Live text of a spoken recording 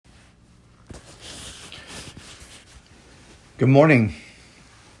Good morning.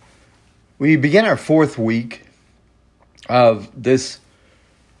 We begin our fourth week of this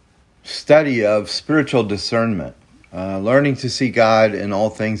study of spiritual discernment, learning to see God in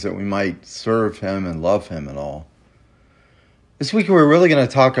all things that we might serve Him and love Him in all. This week we're really going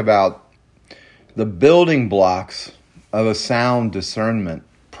to talk about the building blocks of a sound discernment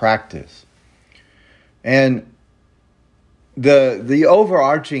practice. And the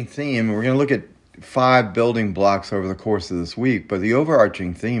overarching theme, we're going to look at 5 building blocks over the course of this week, but the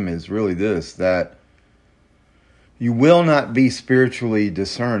overarching theme is really this, that you will not be spiritually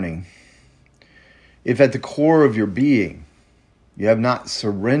discerning if at the core of your being you have not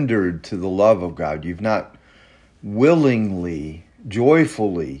surrendered to the love of God. You've not willingly,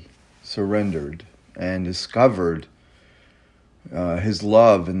 joyfully surrendered and discovered His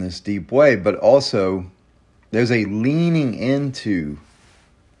love in this deep way, but also there's a leaning into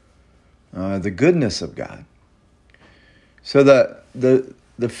the goodness of God. So the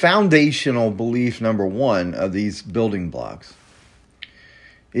foundational belief number one of these building blocks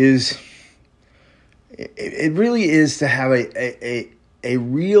is it really is to have a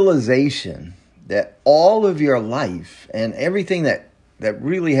realization that all of your life and everything that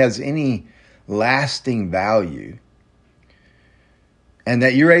really has any lasting value, and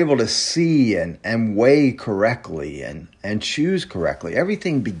that you're able to see and weigh correctly and choose correctly,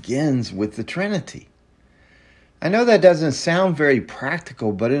 everything begins with the Trinity. I know that doesn't sound very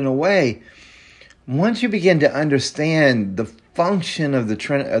practical, but in a way, once you begin to understand the function of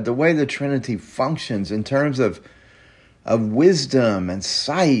the way the Trinity functions in terms of wisdom and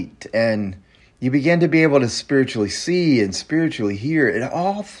sight, and you begin to be able to spiritually see and spiritually hear, it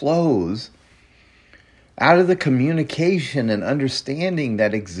all flows out of the communication and understanding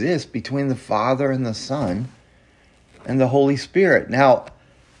that exists between the Father and the Son and the Holy Spirit. Now,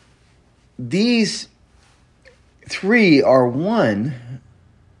 these three are one,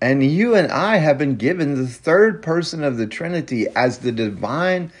 and you and I have been given the third person of the Trinity as the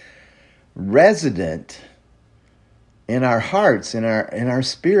divine resident in our hearts, in our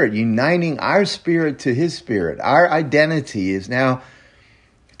spirit, uniting our spirit to His Spirit. Our identity is now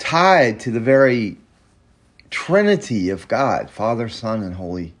tied to the very Trinity of God, Father, Son, and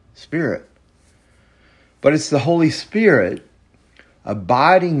Holy Spirit. But it's the Holy Spirit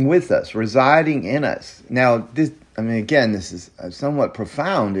abiding with us, residing in us. Now, this is somewhat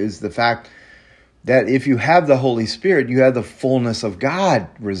profound, is the fact that if you have the Holy Spirit, you have the fullness of God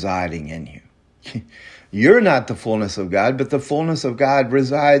residing in you. You're not the fullness of God, but the fullness of God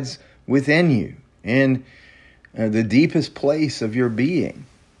resides within you, in the deepest place of your being.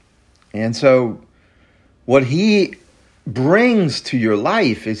 And so what He brings to your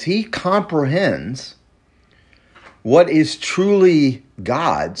life is He comprehends what is truly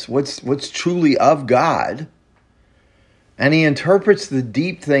God's, what's truly of God, and He interprets the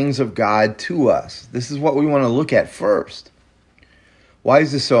deep things of God to us. This is what we want to look at first. Why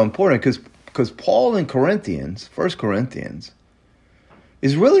is this so important? Because Paul in Corinthians, 1 Corinthians,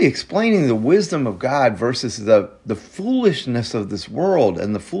 is really explaining the wisdom of God versus the foolishness of this world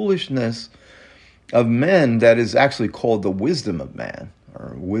and the foolishness of men that is actually called the wisdom of man,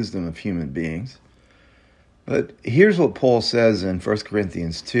 or wisdom of human beings. But here's what Paul says in 1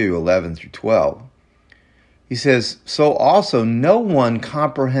 Corinthians 2, 11 through 12. He says, "So also no one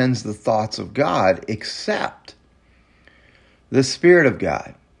comprehends the thoughts of God except the Spirit of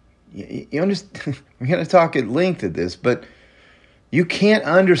God." You understand? We're going to talk at length at this, but you can't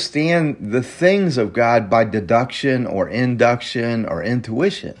understand the things of God by deduction or induction or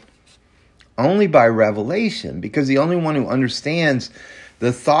intuition. Only by revelation, because the only one who understands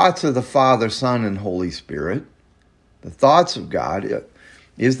the thoughts of the Father, Son, and Holy Spirit, the thoughts of God,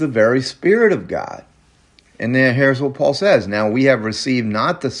 is the very Spirit of God. And then here's what Paul says: "Now we have received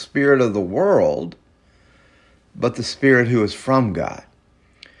not the spirit of the world, but the Spirit who is from God,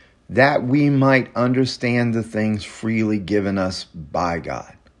 that we might understand the things freely given us by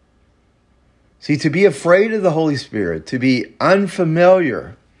God." See, to be afraid of the Holy Spirit, to be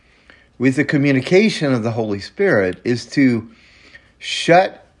unfamiliar with the communication of the Holy Spirit, is to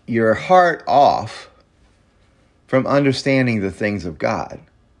shut your heart off from understanding the things of God.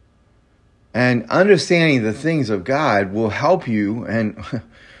 And understanding the things of God will help you and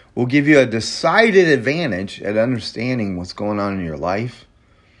will give you a decided advantage at understanding what's going on in your life,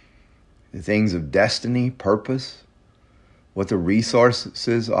 the things of destiny, purpose, what the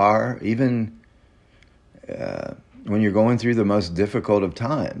resources are, even when you're going through the most difficult of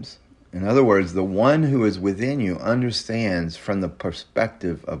times. In other words, the one who is within you understands from the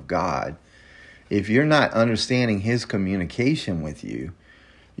perspective of God. If you're not understanding His communication with you,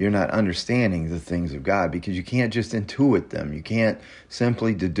 you're not understanding the things of God, because you can't just intuit them. You can't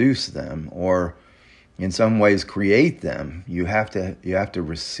simply deduce them or in some ways create them. You have to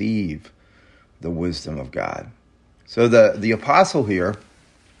receive the wisdom of God. So the apostle here,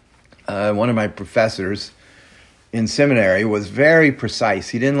 one of my professors in seminary, was very precise.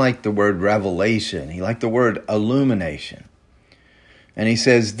 He didn't like the word revelation. He liked the word illumination. And he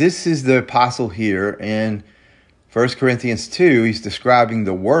says this is the apostle here in 1 Corinthians 2. He's describing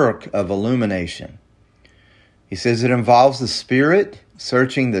the work of illumination. He says it involves the Spirit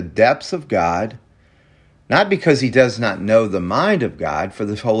searching the depths of God, not because he does not know the mind of God, for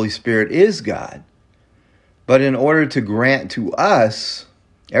the Holy Spirit is God, but in order to grant to us,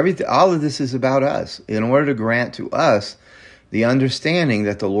 all of this is about us, in order to grant to us the understanding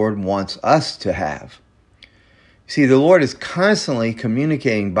that the Lord wants us to have. See, the Lord is constantly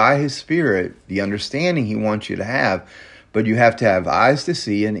communicating by His Spirit the understanding He wants you to have, but you have to have eyes to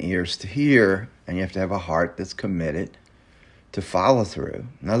see and ears to hear, and you have to have a heart that's committed to follow through.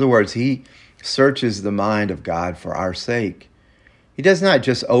 In other words, He searches the mind of God for our sake. He does not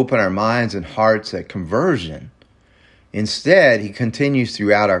just open our minds and hearts at conversion. Instead, He continues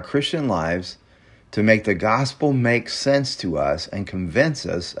throughout our Christian lives to make the gospel make sense to us and convince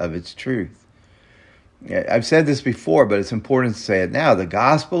us of its truth. I've said this before, but it's important to say it now. The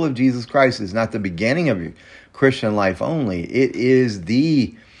gospel of Jesus Christ is not the beginning of your Christian life only. It is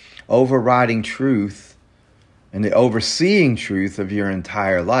the overriding truth and the overseeing truth of your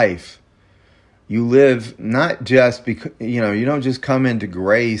entire life. You live not just because, you don't just come into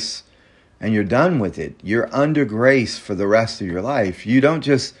grace and you're done with it. You're under grace for the rest of your life. You don't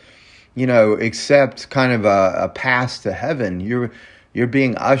just, accept kind of a pass to heaven. You're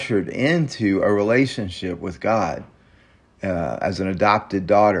being ushered into a relationship with God as an adopted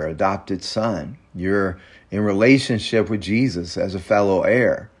daughter, adopted son. You're in relationship with Jesus as a fellow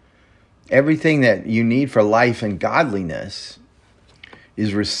heir. Everything that you need for life and godliness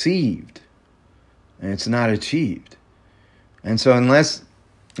is received, and it's not achieved. And so unless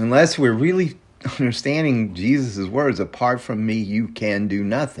we're really understanding Jesus' words, apart from me, you can do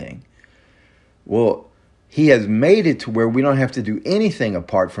nothing. Well, He has made it to where we don't have to do anything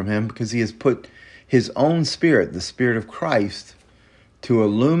apart from Him, because He has put His own Spirit, the Spirit of Christ, to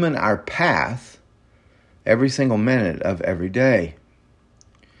illumine our path every single minute of every day.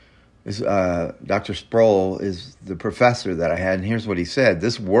 Dr. Sproul is the professor that I had, and here's what he said.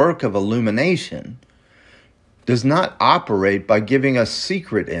 This work of illumination does not operate by giving us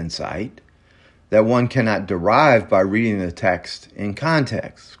secret insight that one cannot derive by reading the text in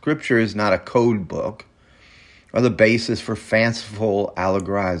context. Scripture is not a code book or the basis for fanciful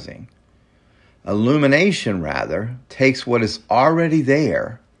allegorizing. Illumination, rather, takes what is already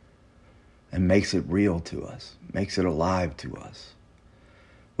there and makes it real to us, makes it alive to us.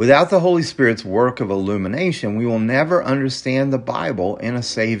 Without the Holy Spirit's work of illumination, we will never understand the Bible in a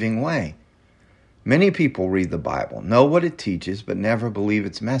saving way. Many people read the Bible, know what it teaches, but never believe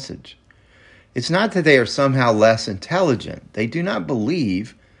its message. It's not that they are somehow less intelligent. They do not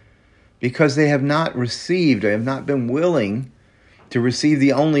believe because they have not received or have not been willing to receive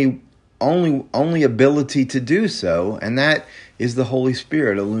the only ability to do so, and that is the Holy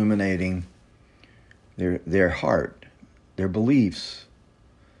Spirit illuminating their heart, their beliefs,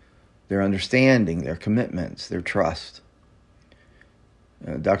 their understanding, their commitments, their trust.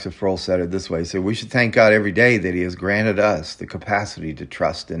 Dr. Sproul said it this way. He said, we should thank God every day that He has granted us the capacity to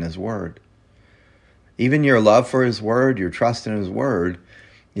trust in His Word. Even your love for His Word, your trust in His Word,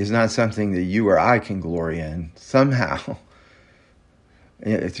 is not something that you or I can glory in. Somehow,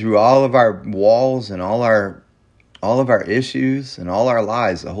 through all of our walls and all of our issues and all our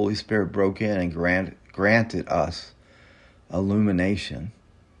lies, the Holy Spirit broke in and granted us illumination.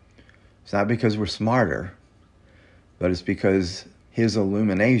 It's not because we're smarter, but it's because His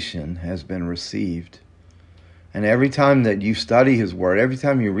illumination has been received. And every time that you study His Word, every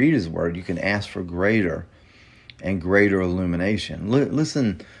time you read His Word, you can ask for greater and greater illumination.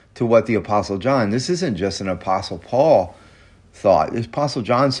 Listen to what the Apostle John, this isn't just an Apostle Paul thought. The Apostle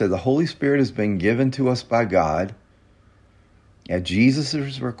John said, the Holy Spirit has been given to us by God at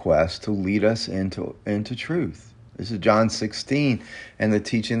Jesus' request to lead us into truth. This is John 16 and the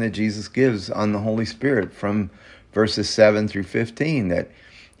teaching that Jesus gives on the Holy Spirit from verses 7 through 15, that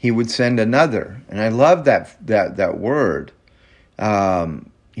He would send another. And I love that word.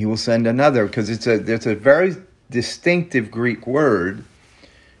 He will send another, because it's a very distinctive Greek word,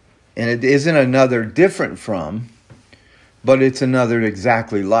 and it isn't another different from, but it's another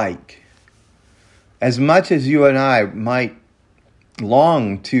exactly like. As much as you and I might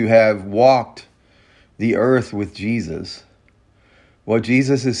long to have walked the earth with Jesus, What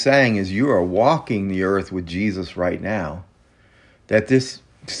Jesus is saying is you are walking the earth with Jesus right now. That this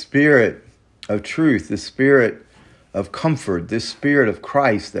Spirit of truth, this Spirit of comfort, this Spirit of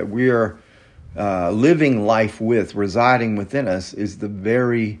Christ that we are living life with, residing within us, is the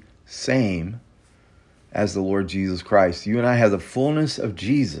very same as the Lord Jesus Christ. You and I have the fullness of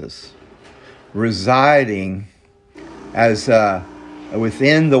Jesus residing as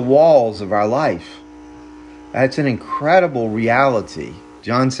within the walls of our life. That's an incredible reality.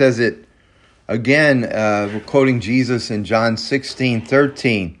 John says it again, quoting Jesus in John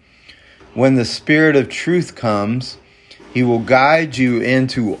 16:13. When the Spirit of truth comes, he will guide you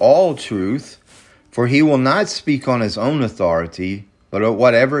into all truth, for he will not speak on his own authority, but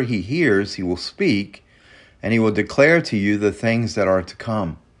whatever he hears, he will speak, and he will declare to you the things that are to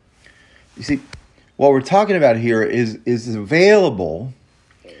come. You see, what we're talking about here is available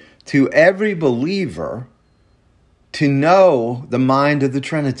to every believer to know the mind of the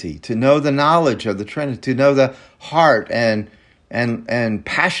Trinity, to know the knowledge of the Trinity, to know the heart and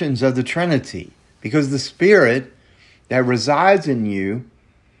passions of the Trinity. Because the Spirit that resides in you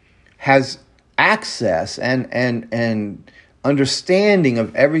has access and understanding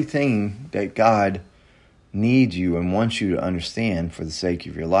of everything that God needs you and wants you to understand for the sake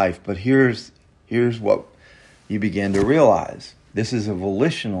of your life. But here's what you begin to realize. This is a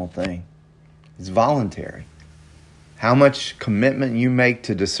volitional thing. It's voluntary. How much commitment you make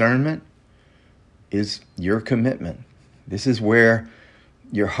to discernment is your commitment. This is where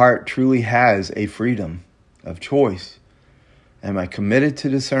your heart truly has a freedom of choice. Am I committed to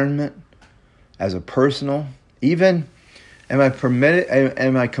discernment as a personal? Even am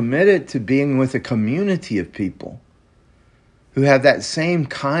I committed to being with a community of people who have that same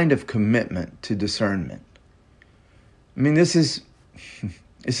kind of commitment to discernment? I mean, this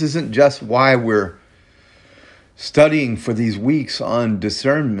isn't just why we're studying for these weeks on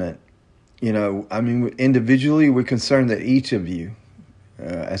discernment. Individually, we're concerned that each of you,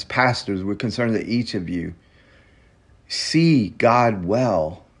 as pastors, we're concerned that each of you see God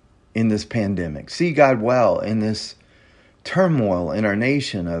well in this pandemic, see God well in this turmoil in our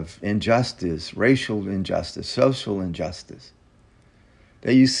nation of injustice, racial injustice, social injustice.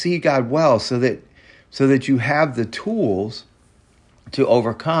 That you see God well so that you have the tools to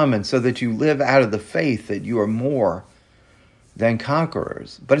overcome, and so that you live out of the faith that you are more than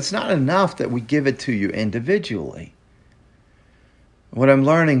conquerors. But it's not enough that we give it to you individually. What I'm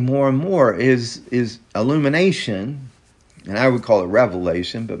learning more and more is illumination, and I would call it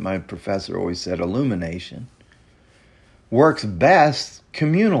revelation, but my professor always said illumination, works best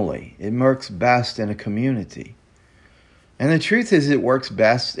communally. It works best in a community. And the truth is, it works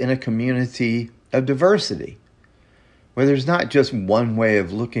best in a community of diversity, where there's not just one way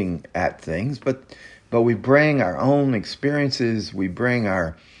of looking at things, but we bring our own experiences, we bring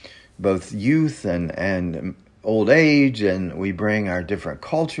our both youth and old age, and we bring our different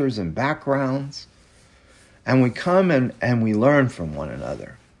cultures and backgrounds, and we come and we learn from one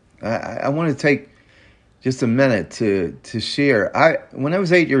another. I want to take just a minute to share. When I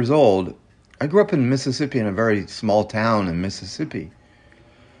was 8 years old, I grew up in Mississippi, in a very small town in Mississippi.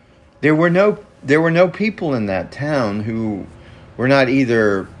 There were no people in that town who were not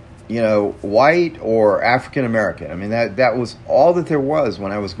either, white or African American. I mean, that was all that there was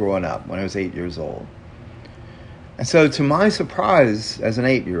when I was growing up, when I was 8 years old. And so, to my surprise, as an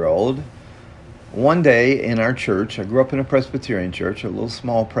 8-year-old, one day in our church, I grew up in a Presbyterian church, a little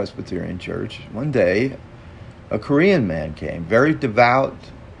small Presbyterian church. One day, a Korean man came, very devout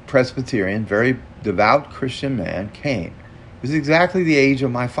Presbyterian, very devout Christian man came. He was exactly the age of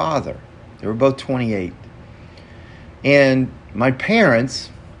my father. They were both 28. And my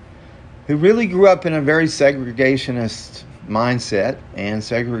parents, who really grew up in a very segregationist mindset and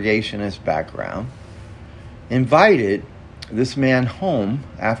segregationist background, invited this man home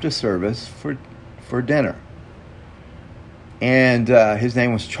after service for dinner. And his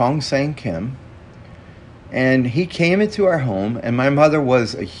name was Chong Sang Kim. And he came into our home, and my mother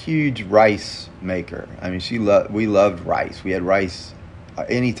was a huge rice maker. I mean, we loved rice. We had rice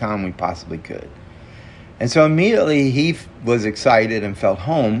anytime we possibly could. And so immediately he was excited and felt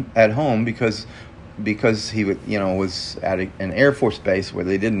at home because he was at an Air Force base where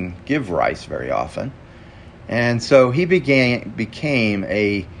they didn't give rice very often. And so he became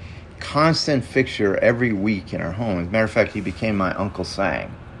a constant fixture every week in our home. As a matter of fact, he became my Uncle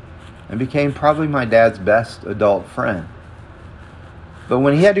Sang and became probably my dad's best adult friend. But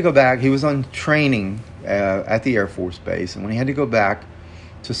when he had to go back, he was on training at the Air Force Base, and when he had to go back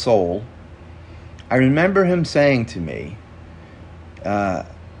to Seoul, I remember him saying to me, God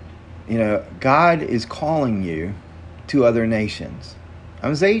is calling you to other nations. I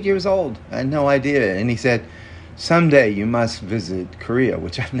was 8 years old. I had no idea. And he said, someday you must visit Korea,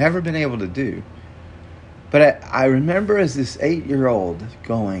 which I've never been able to do. But I remember as this 8-year-old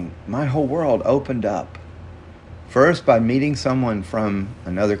going, my whole world opened up. First, by meeting someone from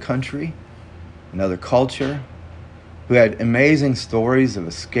another country, another culture, who had amazing stories of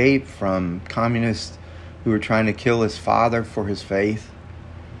escape from communists who were trying to kill his father for his faith.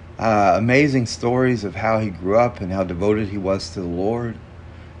 Amazing stories of how he grew up and how devoted he was to the Lord,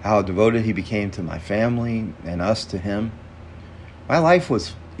 how devoted he became to my family and us to him. My life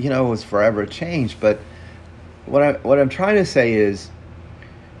was forever changed. But what I'm trying to say is,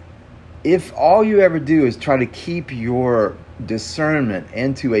 if all you ever do is try to keep your discernment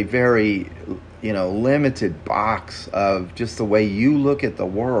into a very, limited box of just the way you look at the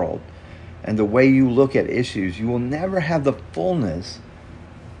world and the way you look at issues, you will never have the fullness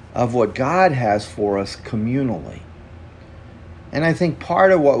of what God has for us communally. And I think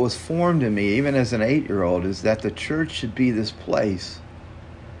part of what was formed in me, even as an 8-year-old, is that the church should be this place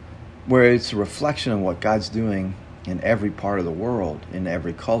where it's a reflection of what God's doing in every part of the world, in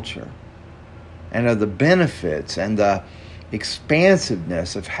every culture, and of the benefits and the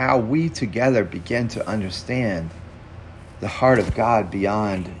expansiveness of how we together begin to understand the heart of God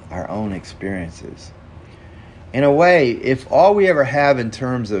beyond our own experiences. In a way, if all we ever have in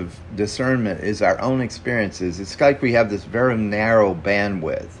terms of discernment is our own experiences, it's like we have this very narrow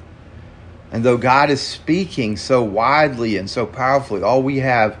bandwidth. And though God is speaking so widely and so powerfully, all we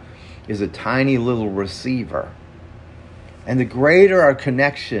have is a tiny little receiver. And the greater our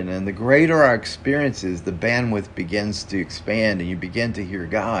connection and the greater our experiences, the bandwidth begins to expand and you begin to hear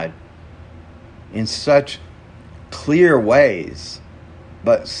God in such clear ways,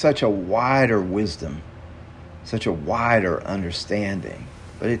 but such a wider wisdom, such a wider understanding.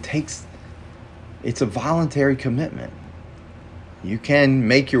 But it's a voluntary commitment. You can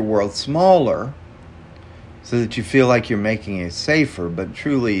make your world smaller so that you feel like you're making it safer, but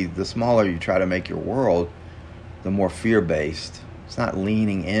truly the smaller you try to make your world, the more fear-based. It's not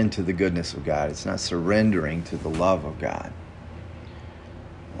leaning into the goodness of God. It's not surrendering to the love of God.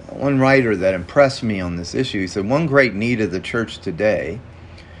 One writer that impressed me on this issue, he said, one great need of the church today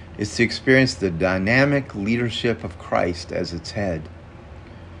is to experience the dynamic leadership of Christ as its head.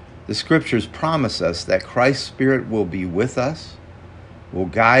 The scriptures promise us that Christ's Spirit will be with us, will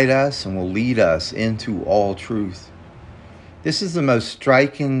guide us, and will lead us into all truth. This is the most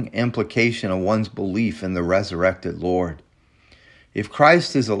striking implication of one's belief in the resurrected Lord. If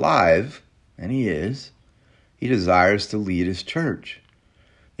Christ is alive, and he is, he desires to lead his church.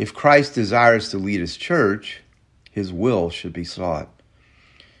 If Christ desires to lead his church, his will should be sought.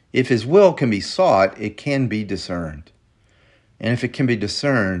 If his will can be sought, it can be discerned. And if it can be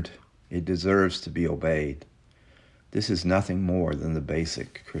discerned, it deserves to be obeyed. This is nothing more than the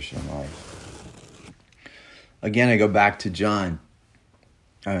basic Christian life. Again, I go back to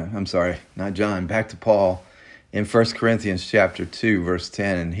back to Paul in 1 Corinthians chapter 2, verse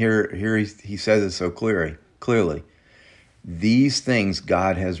 10. And here he says it so clearly. These things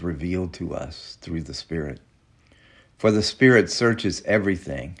God has revealed to us through the Spirit. For the Spirit searches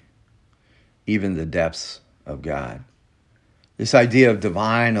everything, even the depths of God. This idea of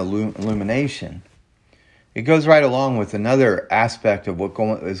divine illumination, it goes right along with another aspect of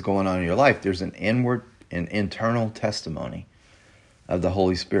what is going on in your life. There's an inward and internal testimony of the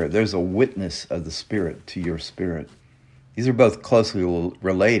Holy Spirit. There's a witness of the Spirit to your spirit. These are both closely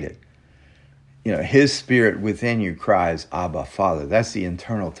related. His Spirit within you cries, Abba, Father. That's the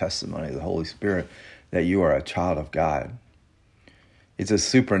internal testimony of the Holy Spirit that you are a child of God. It's a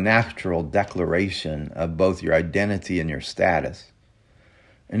supernatural declaration of both your identity and your status.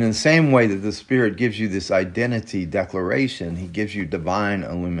 And in the same way that the Spirit gives you this identity declaration, he gives you divine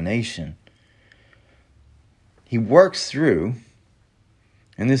illumination. He works through,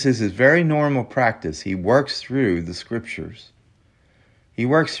 and this is his very normal practice, he works through the scriptures. He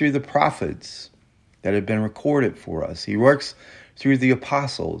works through the prophets that have been recorded for us. He works through the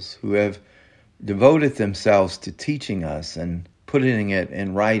apostles who have devoted themselves to teaching us and putting it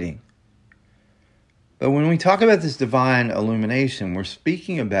in writing. But when we talk about this divine illumination, we're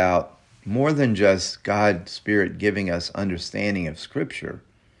speaking about more than just God's Spirit giving us understanding of Scripture,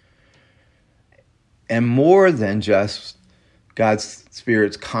 and more than just God's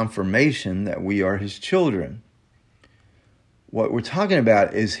Spirit's confirmation that we are his children. What we're talking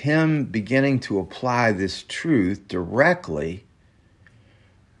about is him beginning to apply this truth directly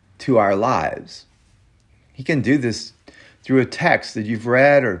to our lives. He can do this through a text that you've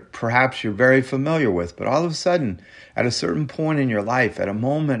read or perhaps you're very familiar with, but all of a sudden, at a certain point in your life, at a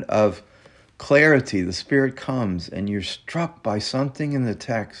moment of clarity, the Spirit comes and you're struck by something in the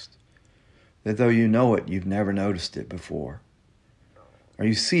text that though you know it, you've never noticed it before. Or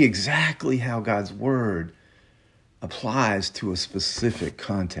you see exactly how God's Word applies to a specific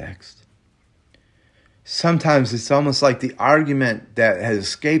context. Sometimes it's almost like the argument that has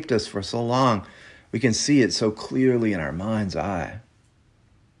escaped us for so long, we can see it so clearly in our mind's eye.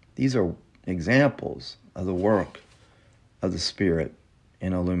 These are examples of the work of the Spirit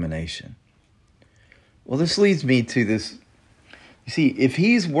in illumination. Well, this leads me to this. You see, if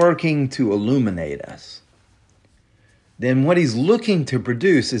he's working to illuminate us, then what he's looking to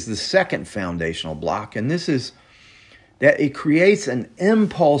produce is the second foundational block, and this is that it creates an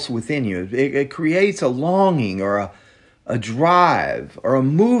impulse within you. It creates a longing or a drive or a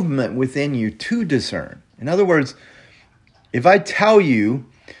movement within you to discern. In other words, if I tell you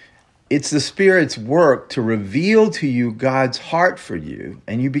it's the Spirit's work to reveal to you God's heart for you,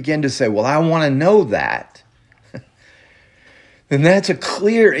 and you begin to say, well, I want to know that, then that's a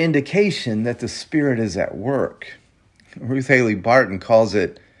clear indication that the Spirit is at work. Ruth Haley Barton calls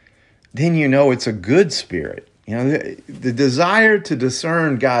it, then you know it's a good spirit. You know, the desire to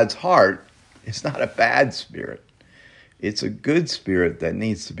discern God's heart is not a bad spirit. It's a good spirit that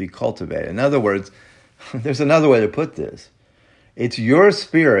needs to be cultivated. In other words, there's another way to put this. It's your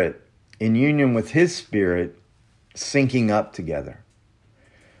spirit in union with his spirit syncing up together.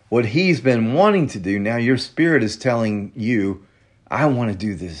 What he's been wanting to do, now your spirit is telling you, I want to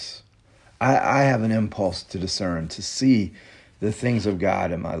do this. I have an impulse to discern, to see the things of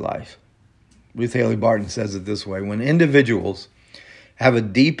God in my life. Ruth Haley Barton says it this way: when individuals have a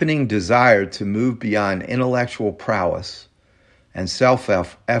deepening desire to move beyond intellectual prowess and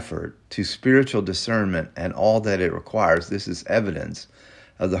self-effort to spiritual discernment and all that it requires, this is evidence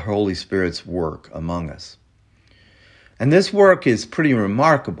of the Holy Spirit's work among us. And this work is pretty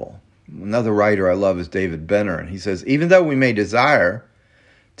remarkable. Another writer I love is David Benner, and he says, even though we may desire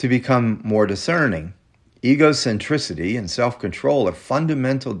to become more discerning, egocentricity and self-control are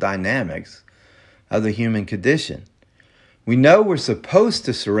fundamental dynamics of the human condition. We know we're supposed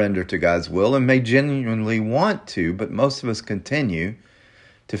to surrender to God's will and may genuinely want to, but most of us continue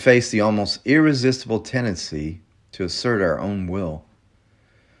to face the almost irresistible tendency to assert our own will.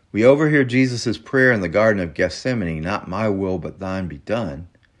 We overhear Jesus' prayer in the Garden of Gethsemane, not my will but thine be done,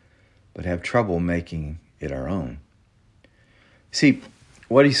 but have trouble making it our own. See,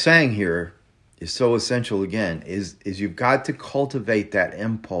 what he's saying here is so essential again, is you've got to cultivate that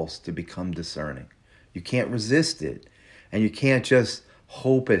impulse to become discerning. You can't resist it, and you can't just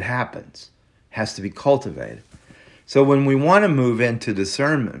hope it happens. It has to be cultivated. So when we want to move into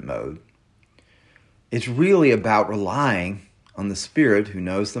discernment mode, it's really about relying on the Spirit who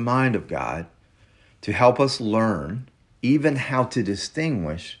knows the mind of God to help us learn even how to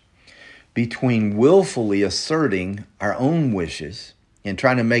distinguish between willfully asserting our own wishes and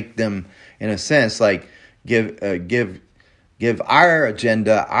trying to make them, in a sense, like give our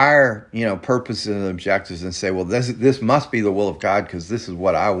agenda, our purposes and objectives, and say, well, this must be the will of God because this is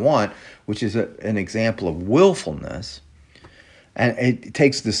what I want, which is an example of willfulness. And it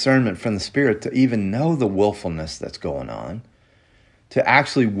takes discernment from the Spirit to even know the willfulness that's going on, to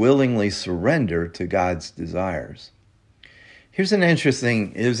actually willingly surrender to God's desires. Here's an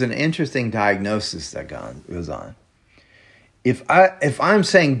interesting diagnosis that goes on. If I'm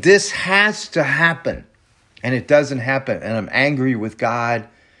saying this has to happen, and it doesn't happen, and I'm angry with God,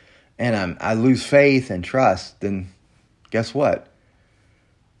 and I lose faith and trust, then guess what?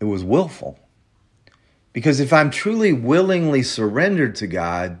 It was willful. Because if I'm truly willingly surrendered to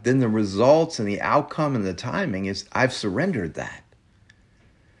God, then the results and the outcome and the timing is I've surrendered that.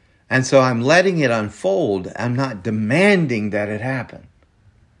 And so I'm letting it unfold. I'm not demanding that it happen.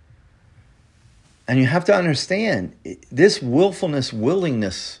 And you have to understand, this willfulness,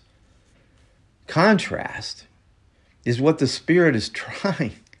 willingness contrast is what the Spirit is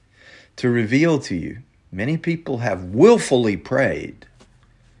trying to reveal to you. Many people have willfully prayed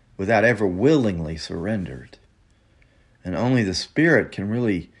without ever willingly surrendered. And only the Spirit can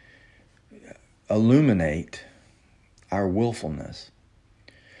really illuminate our willfulness.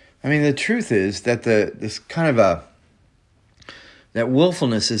 I mean, the truth is that that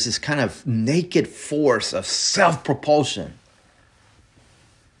willfulness is this kind of naked force of self-propulsion.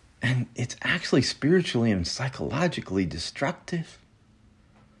 And it's actually spiritually and psychologically destructive.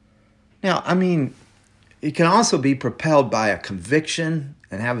 Now, I mean, it can also be propelled by a conviction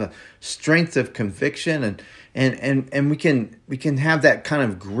and have a strength of conviction, and we can have that kind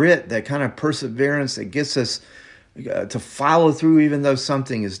of grit, that kind of perseverance that gets us to follow through even though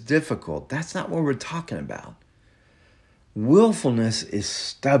something is difficult. That's not what we're talking about. Willfulness is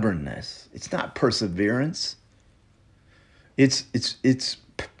stubbornness. It's not perseverance. It's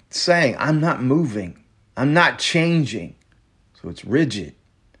saying, I'm not moving. I'm not changing. So it's rigid.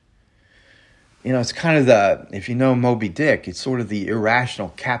 It's kind of if you know Moby Dick, it's sort of the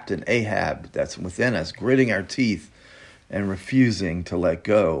irrational Captain Ahab that's within us, gritting our teeth and refusing to let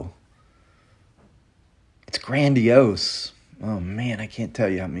go. It's grandiose. Oh man, I can't tell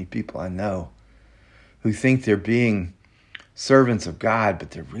you how many people I know who think they're being servants of God, but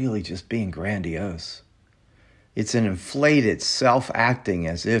they're really just being grandiose. It's an inflated self-acting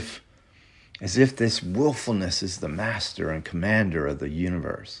as if this willfulness is the master and commander of the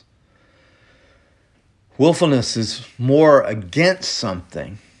universe. Willfulness is more against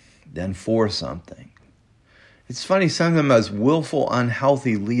something than for something. It's funny, some of the most willful,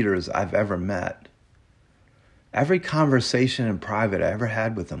 unhealthy leaders I've ever met, every conversation in private I ever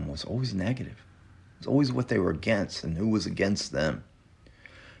had with them was always negative. It was always what they were against and who was against them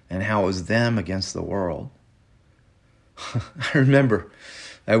and how it was them against the world. I remember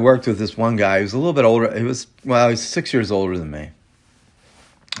I worked with this one guy who was a little bit older. He was 6 years older than me.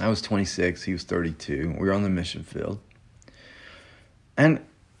 I was 26, he was 32. We were on the mission field. And,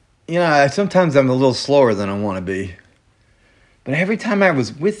 sometimes I'm a little slower than I want to be. But every time I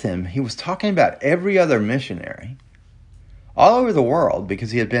was with him, he was talking about every other missionary all over the world,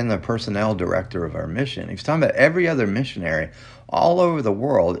 because he had been the personnel director of our mission. He was talking about every other missionary all over the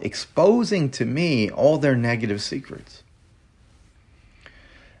world, exposing to me all their negative secrets.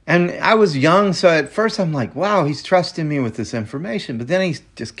 And I was young, so at first I'm like, wow, he's trusting me with this information. But then he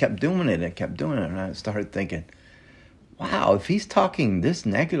just kept doing it and kept doing it. And I started thinking, wow, if he's talking this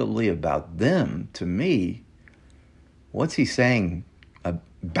negatively about them to me, what's he saying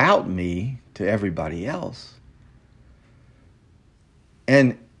about me to everybody else?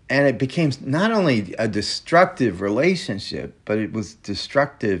 And it became not only a destructive relationship, but it was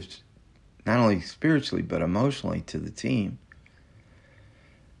destructive not only spiritually, but emotionally to the team.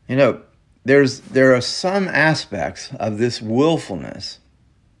 There are some aspects of this willfulness,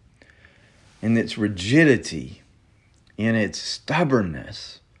 in its rigidity, in its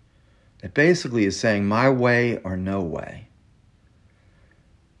stubbornness, that basically is saying my way or no way.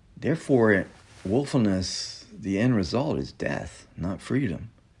 Therefore, willfulness, the end result is death, not freedom.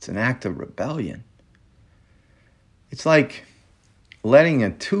 It's an act of rebellion. It's like letting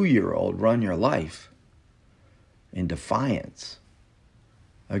a 2-year-old run your life in defiance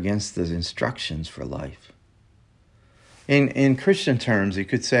against the instructions for life. In Christian terms, you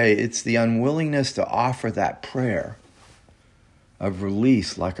could say it's the unwillingness to offer that prayer of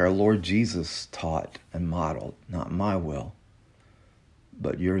release like our Lord Jesus taught and modeled. Not my will,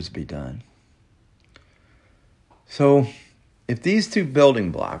 but yours be done. So if these two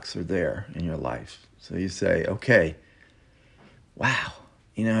building blocks are there in your life, so you say, okay, wow,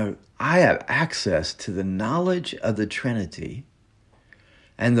 I have access to the knowledge of the Trinity,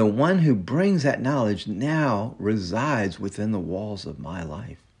 and the one who brings that knowledge now resides within the walls of my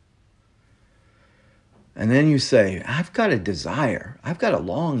life. And then you say, I've got a desire, I've got a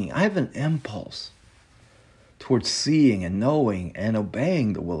longing, I have an impulse towards seeing and knowing and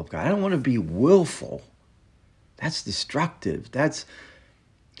obeying the will of God. I don't want to be willful. That's destructive. That's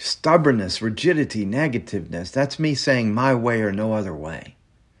stubbornness, rigidity, negativeness. That's me saying my way or no other way.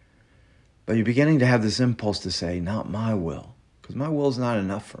 But you're beginning to have this impulse to say, not my will, because my will is not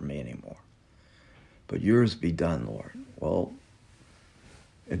enough for me anymore. But yours be done, Lord. Well,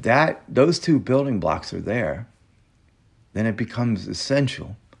 if those two building blocks are there, then it becomes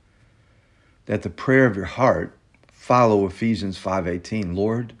essential that the prayer of your heart follow Ephesians 5:18.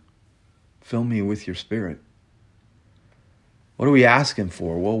 Lord, fill me with your Spirit. What are we asking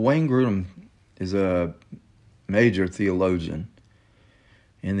for? Well, Wayne Grudem is a major theologian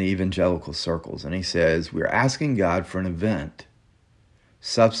in the evangelical circles, and he says, we're asking God for an event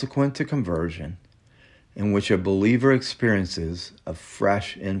subsequent to conversion in which a believer experiences a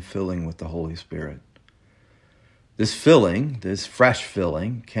fresh infilling with the Holy Spirit. This fresh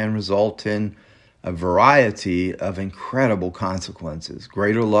filling, can result in a variety of incredible consequences: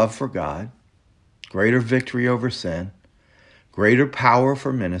 greater love for God, greater victory over sin, greater power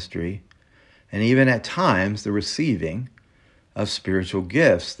for ministry, and even at times the receiving of spiritual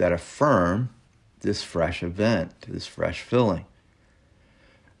gifts that affirm this fresh event, this fresh filling.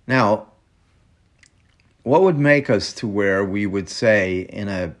 Now, what would make us to where we would say in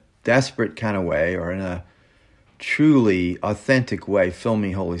a desperate kind of way or in a truly authentic way, fill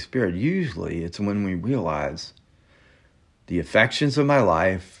me, Holy Spirit? Usually it's when we realize the affections of my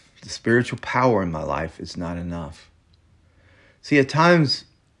life, the spiritual power in my life is not enough. See, at times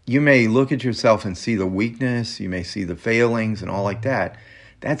You may look at yourself and see the weakness, you may see the failings and all like that.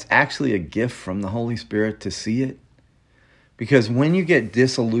 That's actually a gift from the Holy Spirit to see it. Because when you get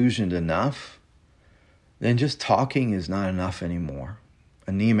disillusioned enough, then just talking is not enough anymore.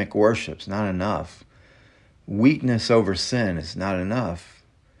 Anemic worship's not enough. Weakness over sin is not enough.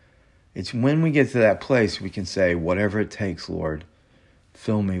 It's when we get to that place we can say, whatever it takes, Lord,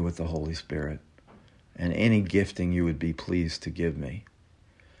 fill me with the Holy Spirit and any gifting you would be pleased to give me.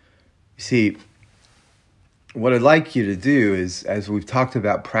 You see, what I'd like you to do is, as we've talked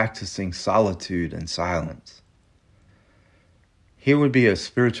about practicing solitude and silence, here would be a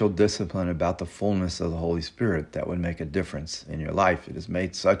spiritual discipline about the fullness of the Holy Spirit that would make a difference in your life. It has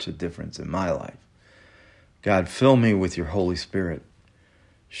made such a difference in my life. God, fill me with your Holy Spirit.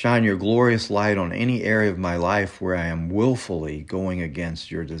 Shine your glorious light on any area of my life where I am willfully going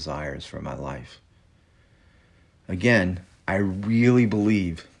against your desires for my life. Again, I really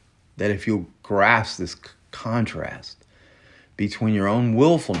believe that if you'll grasp this contrast between your own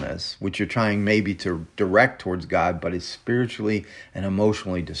willfulness, which you're trying maybe to direct towards God, but is spiritually and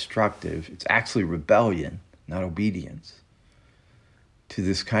emotionally destructive, it's actually rebellion, not obedience, to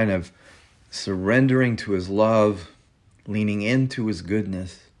this kind of surrendering to his love, leaning into his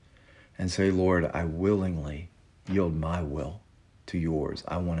goodness, and say, Lord, I willingly yield my will to yours.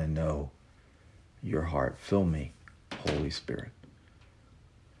 I want to know your heart. Fill me, Holy Spirit.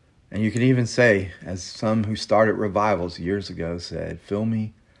 And you can even say, as some who started revivals years ago said, fill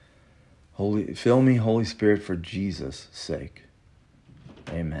me, Holy Spirit, for Jesus' sake.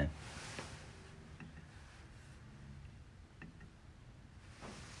 Amen.